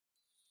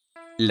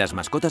Las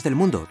mascotas del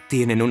mundo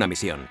tienen una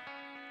misión.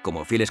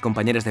 Como fieles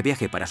compañeras de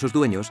viaje para sus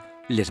dueños,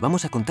 les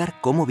vamos a contar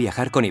cómo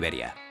viajar con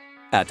Iberia.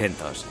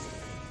 Atentos.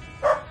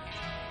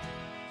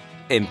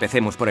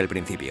 Empecemos por el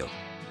principio.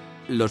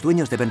 Los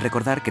dueños deben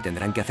recordar que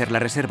tendrán que hacer la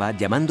reserva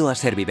llamando a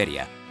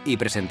Iberia y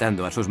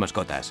presentando a sus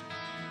mascotas.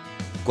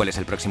 ¿Cuál es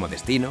el próximo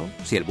destino?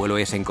 Si el vuelo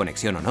es en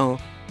conexión o no,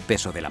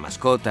 peso de la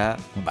mascota,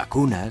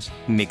 vacunas,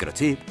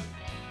 microchip...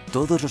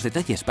 Todos los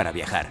detalles para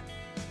viajar.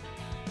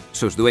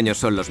 Sus dueños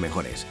son los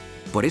mejores.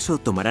 Por eso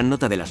tomarán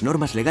nota de las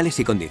normas legales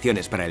y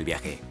condiciones para el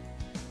viaje.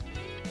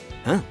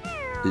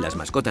 Las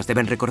mascotas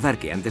deben recordar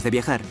que antes de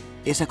viajar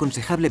es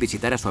aconsejable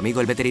visitar a su amigo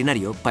el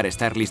veterinario para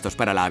estar listos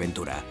para la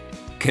aventura.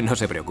 Que no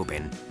se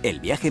preocupen, el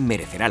viaje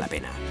merecerá la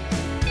pena.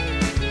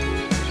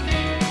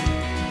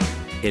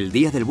 El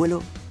día del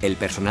vuelo, el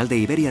personal de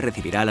Iberia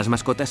recibirá a las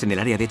mascotas en el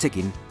área de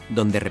check-in,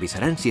 donde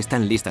revisarán si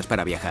están listas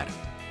para viajar.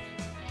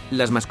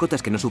 Las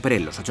mascotas que no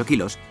superen los 8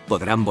 kilos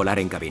podrán volar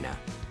en cabina,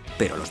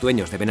 pero los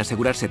dueños deben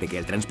asegurarse de que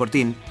el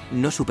transportín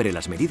no supere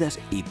las medidas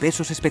y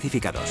pesos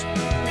especificados.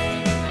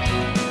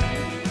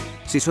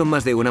 Si son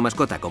más de una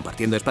mascota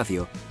compartiendo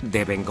espacio,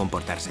 deben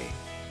comportarse.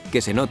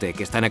 Que se note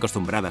que están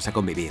acostumbradas a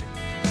convivir.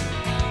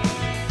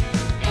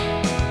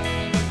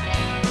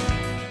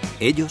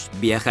 Ellos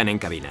viajan en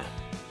cabina.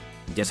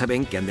 Ya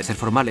saben que han de ser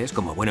formales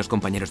como buenos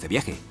compañeros de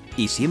viaje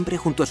y siempre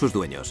junto a sus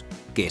dueños,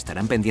 que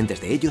estarán pendientes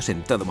de ellos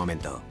en todo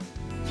momento.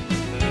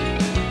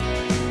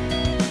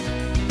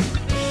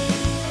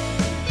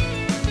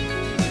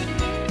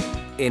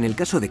 En el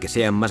caso de que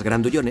sean más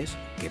grandullones,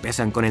 que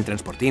pesan con el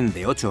transportín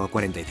de 8 a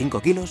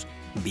 45 kilos,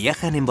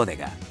 viajan en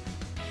bodega.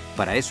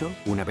 Para eso,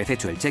 una vez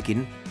hecho el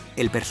check-in,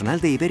 el personal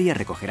de Iberia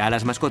recogerá a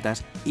las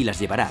mascotas y las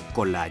llevará,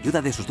 con la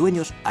ayuda de sus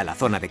dueños, a la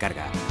zona de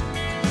carga.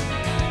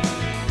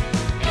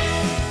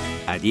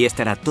 Allí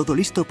estará todo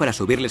listo para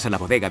subirles a la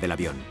bodega del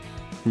avión.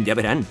 Ya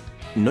verán,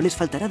 no les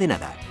faltará de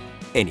nada.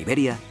 En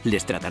Iberia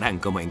les tratarán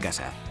como en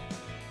casa.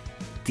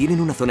 Tienen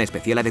una zona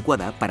especial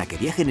adecuada para que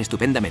viajen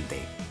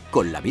estupendamente,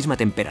 con la misma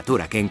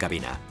temperatura que en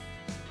cabina.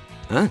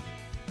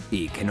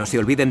 Y que no se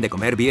olviden de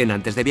comer bien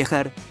antes de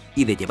viajar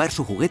y de llevar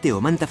su juguete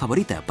o manta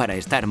favorita para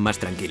estar más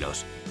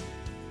tranquilos.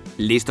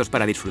 Listos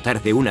para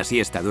disfrutar de una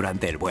siesta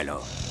durante el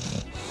vuelo.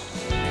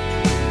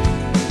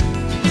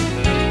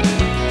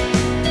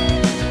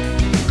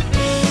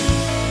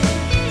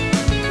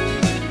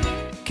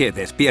 Que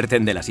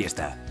despierten de la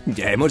siesta.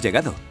 Ya hemos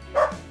llegado.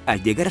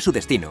 Al llegar a su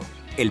destino,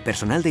 el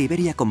personal de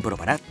Iberia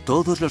comprobará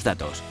todos los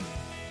datos.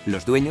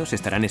 Los dueños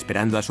estarán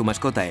esperando a su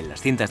mascota en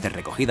las cintas de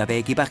recogida de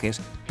equipajes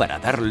para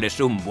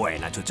darles un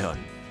buen achuchón.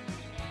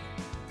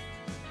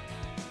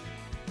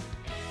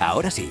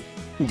 Ahora sí,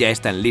 ya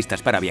están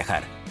listas para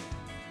viajar.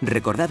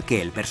 Recordad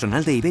que el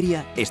personal de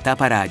Iberia está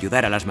para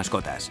ayudar a las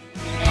mascotas.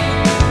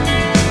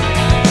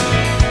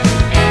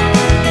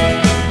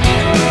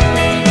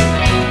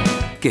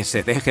 Que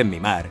se dejen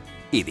mimar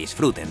y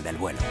disfruten del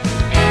vuelo.